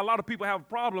is why a lot of people have a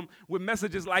problem with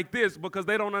messages like this, because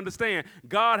they don't understand.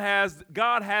 God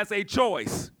has a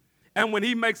choice. And when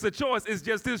he makes a choice, it's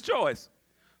just his choice.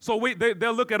 So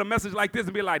they'll look at a message like this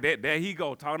and be like, there he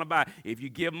go, talking about if you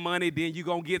give money, then you're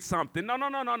going to get something.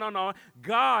 No.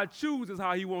 God chooses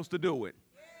how he wants to do it.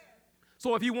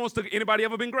 So if he wants to, anybody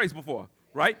ever been graced before,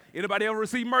 right? Anybody ever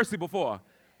received mercy before?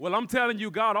 Well, I'm telling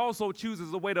you, God also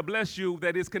chooses a way to bless you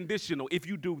that is conditional. If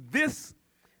you do this,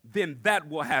 then that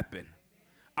will happen.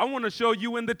 I want to show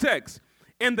you in the text.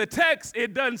 In the text,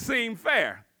 it doesn't seem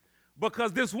fair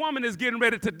because this woman is getting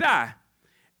ready to die.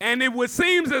 And it would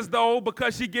seem as though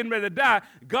because she's getting ready to die,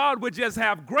 God would just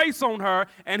have grace on her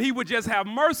and he would just have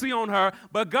mercy on her.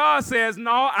 But God says, no,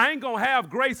 I ain't going to have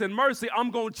grace and mercy. I'm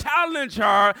going to challenge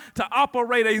her to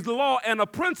operate a law and a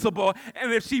principle.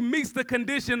 And if she meets the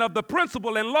condition of the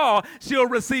principle and law, she'll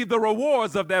receive the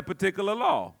rewards of that particular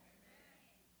law.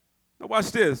 Now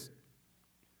watch this.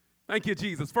 Thank you,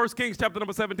 Jesus. 1 Kings chapter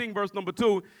number 17, verse number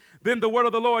 2. Then the word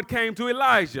of the Lord came to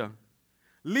Elijah.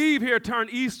 Leave here, turn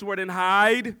eastward, and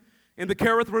hide in the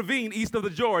Kerith ravine east of the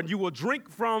Jordan. You will drink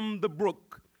from the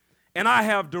brook. And I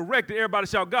have directed, everybody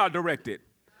shout, God directed.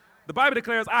 The Bible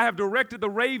declares, I have directed the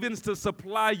ravens to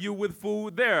supply you with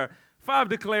food there. 5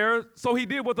 declares, so he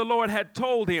did what the Lord had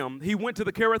told him. He went to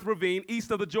the Kerith ravine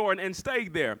east of the Jordan and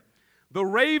stayed there. The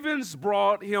ravens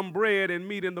brought him bread and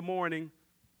meat in the morning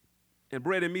and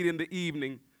bread and meat in the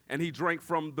evening, and he drank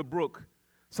from the brook.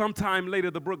 Sometime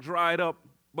later, the brook dried up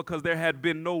because there had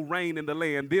been no rain in the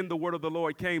land. Then the word of the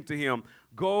Lord came to him.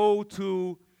 Go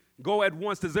at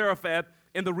once to Zarephath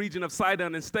in the region of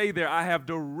Sidon and stay there. I have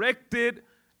directed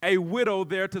a widow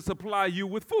there to supply you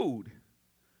with food.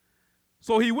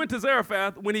 So he went to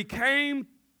Zarephath. When he came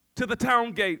to the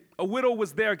town gate, a widow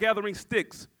was there gathering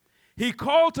sticks. He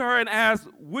called to her and asked,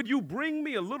 would you bring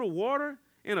me a little water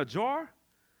in a jar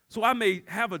so I may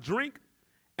have a drink?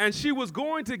 And she was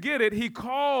going to get it. He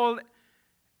called,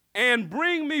 and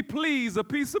bring me, please, a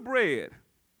piece of bread.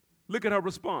 Look at her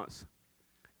response.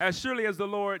 As surely as the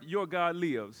Lord your God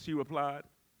lives, she replied,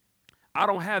 I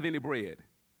don't have any bread.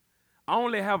 I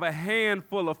only have a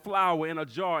handful of flour in a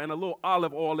jar and a little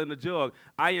olive oil in a jug.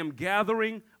 I am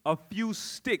gathering a few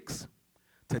sticks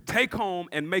to take home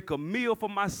and make a meal for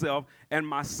myself and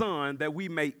my son that we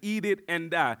may eat it and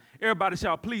die. Everybody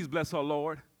shout, please bless her,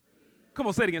 Lord. Come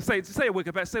on, say it again. Say it with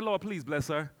compassion. Say, Lord, please bless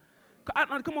her.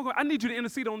 Come on, I need you to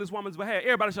intercede on this woman's behalf.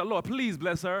 Everybody shout, Lord, please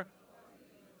bless her.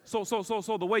 So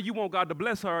the way you want God to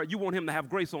bless her, you want him to have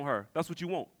grace on her. That's what you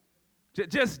want.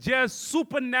 Just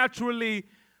supernaturally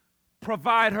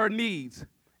provide her needs.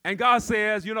 And God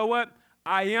says, you know what?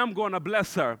 I am going to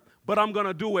bless her, but I'm going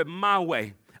to do it my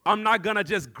way. I'm not going to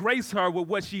just grace her with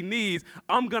what she needs.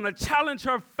 I'm going to challenge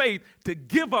her faith to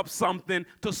give up something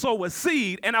to sow a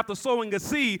seed. And after sowing a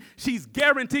seed, she's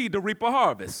guaranteed to reap a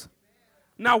harvest.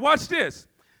 Now watch this.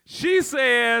 She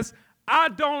says, I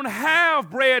don't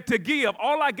have bread to give.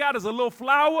 All I got is a little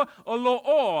flour, a little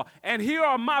oil. And here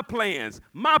are my plans.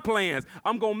 My plans.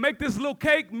 I'm going to make this little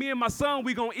cake. Me and my son,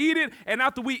 we're going to eat it. And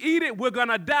after we eat it, we're going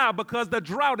to die because the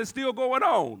drought is still going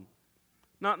on.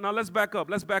 Now let's back up.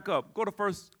 Go to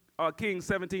 1 Kings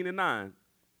 17:9.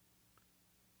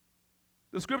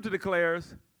 The scripture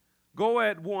declares, go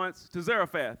at once to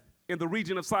Zarephath in the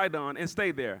region of Sidon and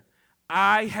stay there.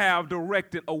 I have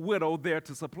directed a widow there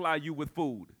to supply you with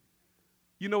food.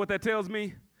 You know what that tells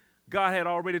me? God had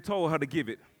already told her to give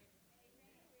it.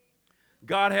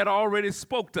 God had already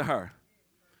spoke to her.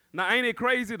 Now, ain't it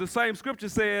crazy? The same scripture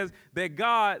says that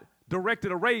God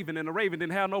directed a raven, and the raven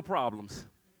didn't have no problems.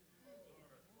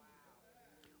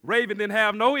 Raven didn't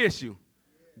have no issue.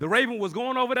 The raven was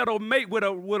going over there to mate with a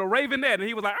ravenette, and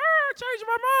he was like, change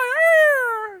my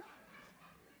mind.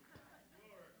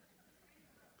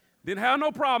 Didn't have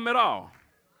no problem at all.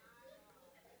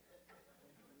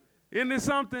 Isn't this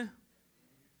something?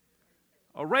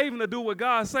 A raven to do what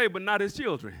God say, but not his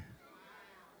children.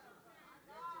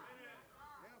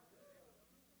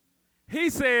 He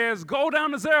says, go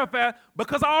down to Zarephath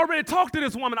because I already talked to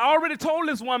this woman. I already told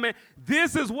this woman,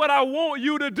 this is what I want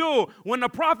you to do. When the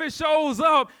prophet shows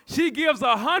up, she gives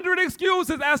 100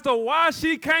 excuses as to why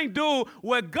she can't do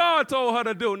what God told her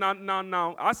to do.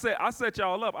 Now, I set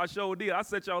y'all up. I sure did. I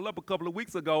set y'all up a couple of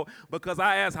weeks ago because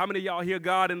I asked how many of y'all hear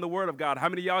God in the Word of God? How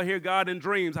many of y'all hear God in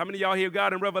dreams? How many of y'all hear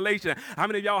God in revelation? How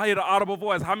many of y'all hear the audible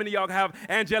voice? How many of y'all have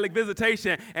angelic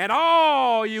visitation? And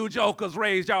all you jokers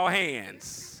raised your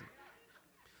hands.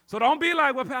 So don't be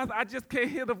like, well, Pastor, I just can't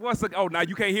hear the voice. Oh, now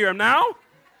you can't hear him now?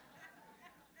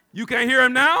 You can't hear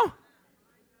him now?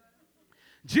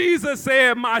 Jesus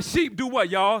said, my sheep do what,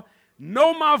 y'all?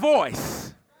 Know my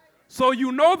voice. So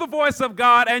you know the voice of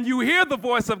God and you hear the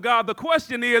voice of God. The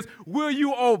question is, will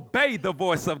you obey the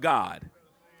voice of God?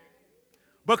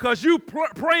 Because you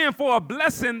praying for a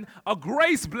blessing, a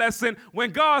grace blessing,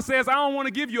 when God says, I don't want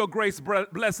to give you a grace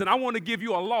blessing. I want to give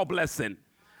you a law blessing.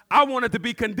 I want it to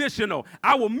be conditional.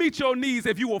 I will meet your needs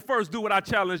if you will first do what I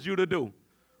challenged you to do.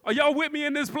 Are y'all with me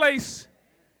in this place?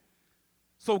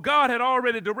 So God had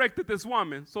already directed this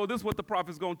woman. So this is what the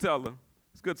prophet's going to tell her.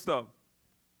 It's good stuff.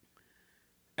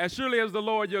 As surely as the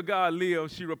Lord your God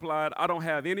lives, she replied, I don't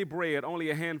have any bread, only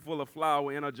a handful of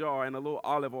flour in a jar and a little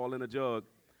olive oil in a jug.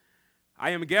 I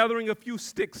am gathering a few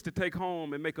sticks to take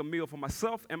home and make a meal for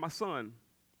myself and my son,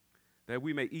 that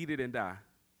we may eat it and die.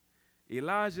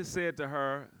 Elijah said to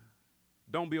her,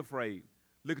 don't be afraid.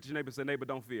 Look at your neighbor and say, neighbor,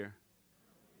 don't fear.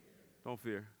 Don't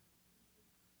fear.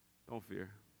 Don't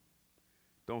fear.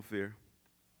 Don't fear.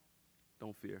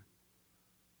 Don't fear.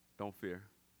 Don't fear.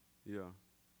 Yeah.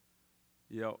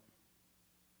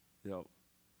 Yep.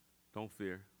 Don't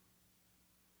fear.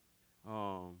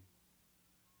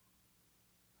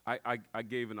 I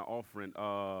gave an offering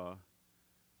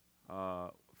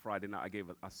Friday night.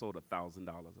 I sold $1,000.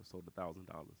 I sold $1,000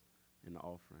 in the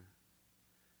offering.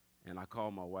 And I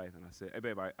called my wife and I said, hey,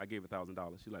 babe, I gave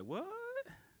 $1,000. She's like, what?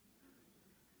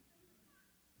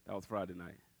 That was Friday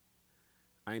night.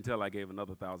 I ain't tell her I gave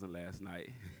another 1,000 last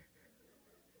night.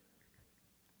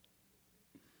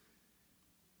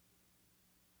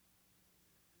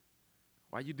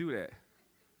 Why you do that?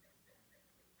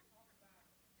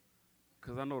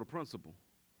 Because I know the principle.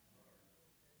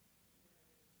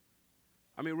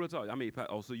 I mean, real talk. I mean,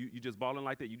 so you just balling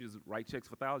like that? You just write checks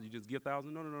for thousands? You just give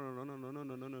thousands? No.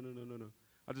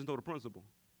 I just know the principle.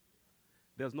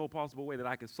 There's no possible way that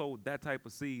I can sow that type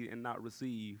of seed and not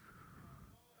receive.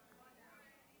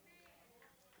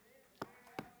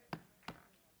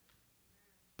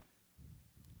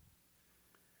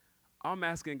 I'm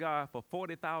asking God for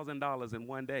 $40,000 in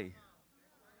one day.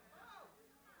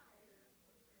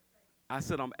 I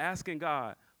said, I'm asking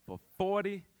God for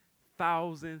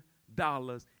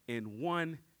 $40,000 in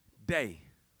one day.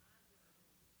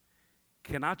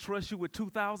 Can I trust you with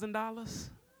 $2,000?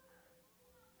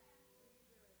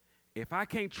 If I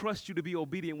can't trust you to be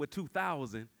obedient with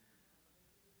 $2,000,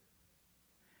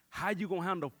 how you gonna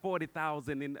handle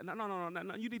 40,000?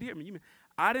 No. You need to hear me.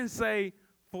 I didn't say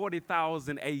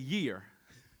 40,000 a year.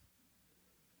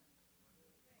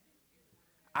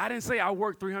 I didn't say I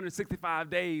worked 365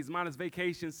 days minus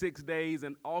vacation 6 days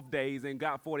and off days and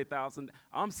got 40,000.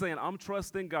 I'm saying I'm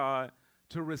trusting God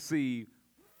to receive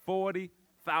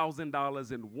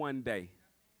 $40,000 in one day.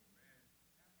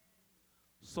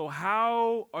 So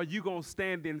how are you going to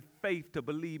stand in faith to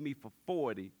believe me for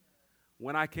 40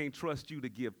 when I can't trust you to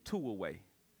give 2 away?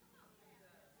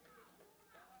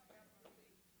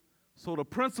 So the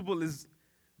principle is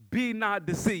be not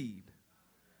deceived.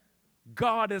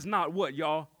 God is not what,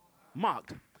 y'all?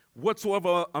 Mocked.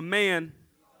 Whatsoever a man,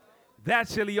 that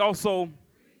shall he also.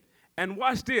 And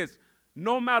watch this.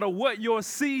 No matter what your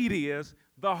seed is,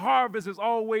 the harvest is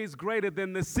always greater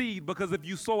than the seed, because if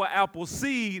you sow an apple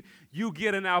seed, you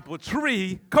get an apple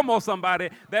tree. Come on, somebody,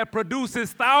 that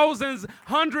produces thousands,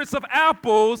 hundreds of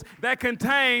apples that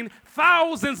contain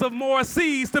thousands of more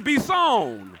seeds to be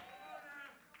sown.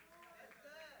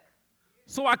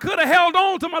 So I could have held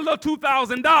on to my little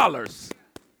 $2,000,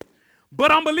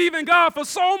 but I'm believing God for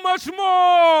so much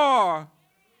more.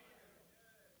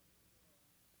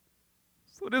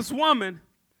 So this woman,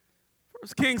 1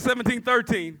 Kings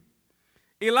 17:13,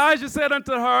 Elijah said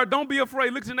unto her, don't be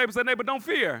afraid. Look at your neighbor and say, neighbor, don't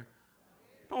fear.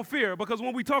 Don't fear, because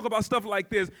when we talk about stuff like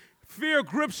this, fear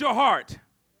grips your heart.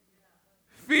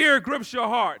 Fear grips your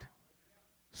heart.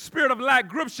 Spirit of lack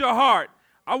grips your heart.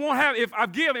 I won't have, if I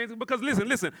give, because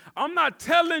listen, I'm not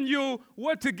telling you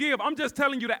what to give. I'm just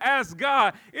telling you to ask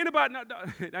God. Anybody,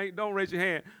 don't raise your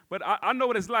hand, but I know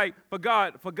what it's like for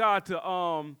God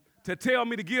to tell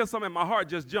me to give something and my heart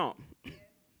just jump.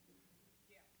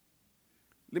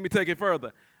 Let me take it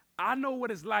further. I know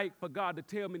what it's like for God to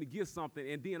tell me to give something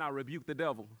and then I rebuke the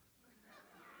devil.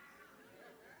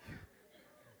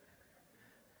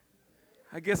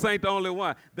 I guess I ain't the only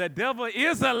one. The devil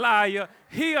is a liar.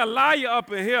 He a liar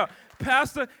up in here.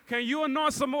 Pastor, can you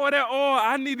anoint some more of that oil?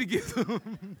 I need to get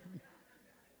some.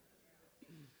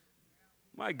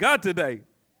 My God, today.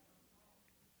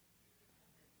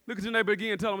 Look at your neighbor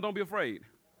again and tell him, don't be afraid.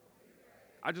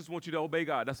 I just want you to obey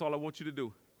God. That's all I want you to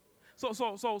do. So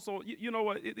you know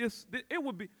what? It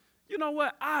would be, you know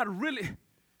what? I'd really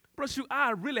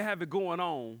have it going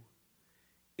on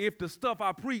if the stuff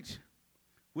I preach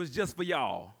was just for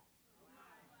y'all.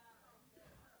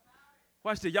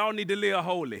 Watch this. Y'all need to live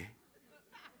holy.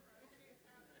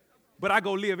 But I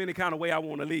go live any kind of way I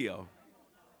want to live.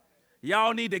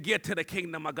 Y'all need to get to the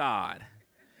kingdom of God.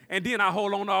 And then I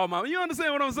hold on to all my, you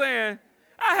understand what I'm saying?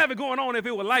 I have it going on if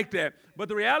it were like that. But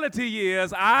the reality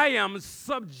is I am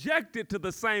subjected to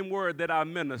the same word that I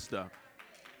minister.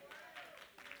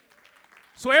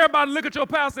 So everybody look at your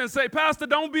pastor and say, Pastor,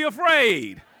 don't be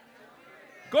afraid.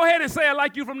 Go ahead and say it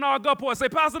like you from Narguport. Say,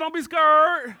 Pastor, don't be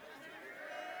scared.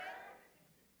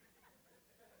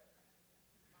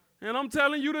 And I'm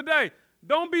telling you today,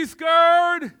 don't be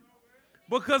scared,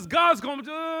 because God's going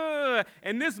to,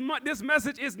 and this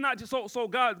message is not just, so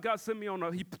God sent me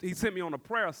on he sent me on a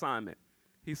prayer assignment.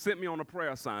 He sent me on a prayer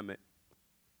assignment.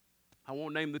 I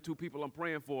won't name the 2 people I'm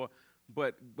praying for,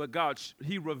 but God,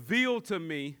 he revealed to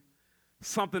me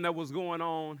something that was going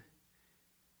on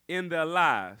in their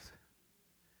lives.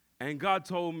 And God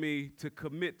told me to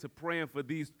commit to praying for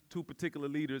these 2 particular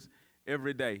leaders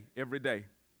every day.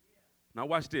 Now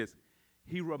watch this.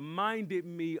 He reminded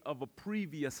me of a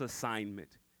previous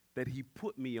assignment that he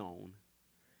put me on,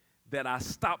 that I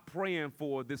stopped praying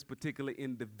for this particular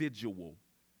individual.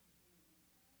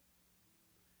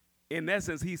 In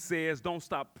essence, he says, don't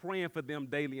stop praying for them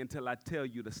daily until I tell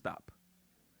you to stop,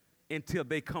 until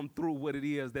they come through what it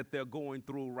is that they're going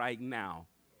through right now.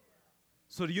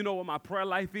 So do you know what my prayer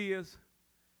life is?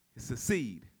 It's a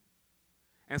seed.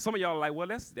 And some of y'all are like, well,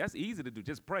 that's easy to do.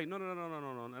 Just pray. No.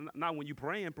 Not when you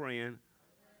praying.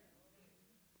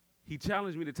 He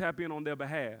challenged me to tap in on their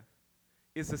behalf.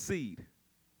 It's a seed.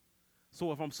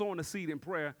 So if I'm sowing a seed in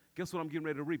prayer, guess what I'm getting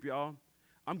ready to reap, y'all?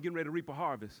 I'm getting ready to reap a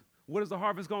harvest. What is the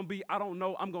harvest going to be? I don't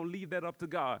know. I'm going to leave that up to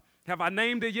God. Have I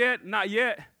named it yet? Not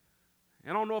yet.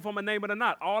 I don't know if I'm going to name it or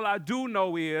not. All I do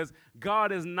know is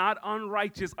God is not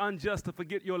unrighteous, unjust to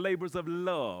forget your labors of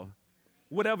love.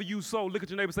 Whatever you sow, look at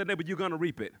your neighbor and say, neighbor, you're going to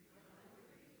reap it.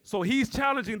 So he's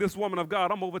challenging this woman of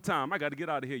God. I'm over time. I got to get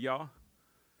out of here, y'all.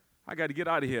 I got to get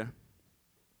out of here.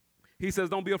 He says,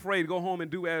 don't be afraid. Go home and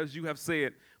do as you have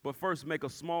said. But first make a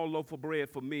small loaf of bread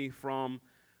for me from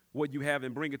what you have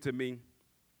and bring it to me.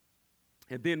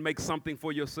 And then make something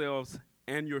for yourselves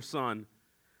and your son.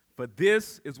 For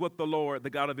this is what the Lord, the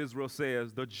God of Israel,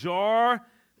 says. The jar,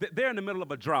 they're in the middle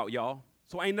of a drought, y'all.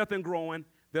 So ain't nothing growing.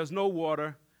 There's no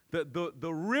water.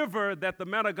 The river that the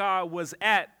man of God was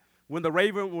at when the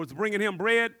raven was bringing him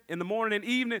bread in the morning and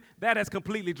evening, that has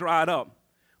completely dried up.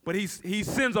 But he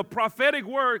sends a prophetic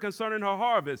word concerning her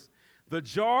harvest. The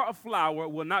jar of flour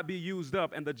will not be used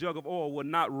up, and the jug of oil will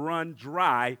not run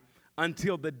dry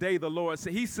until the day the Lord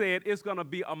said. He said it's going to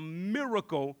be a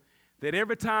miracle that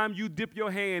every time you dip your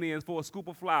hand in for a scoop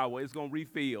of flour, it's going to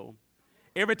refill.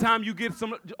 Every time you get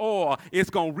some oil,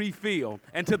 it's going to refill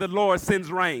until the Lord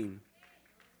sends rain.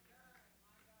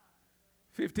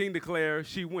 15 declares,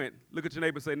 she went. Look at your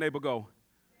neighbor, say, neighbor, go.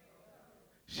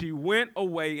 She went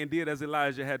away and did as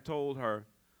Elijah had told her.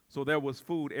 So there was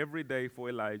food every day for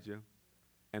Elijah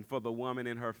and for the woman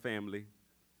and her family.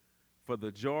 For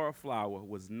the jar of flour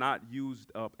was not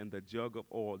used up, and the jug of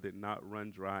oil did not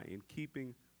run dry, in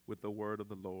keeping with the word of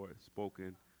the Lord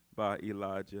spoken by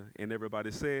Elijah. And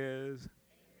everybody says,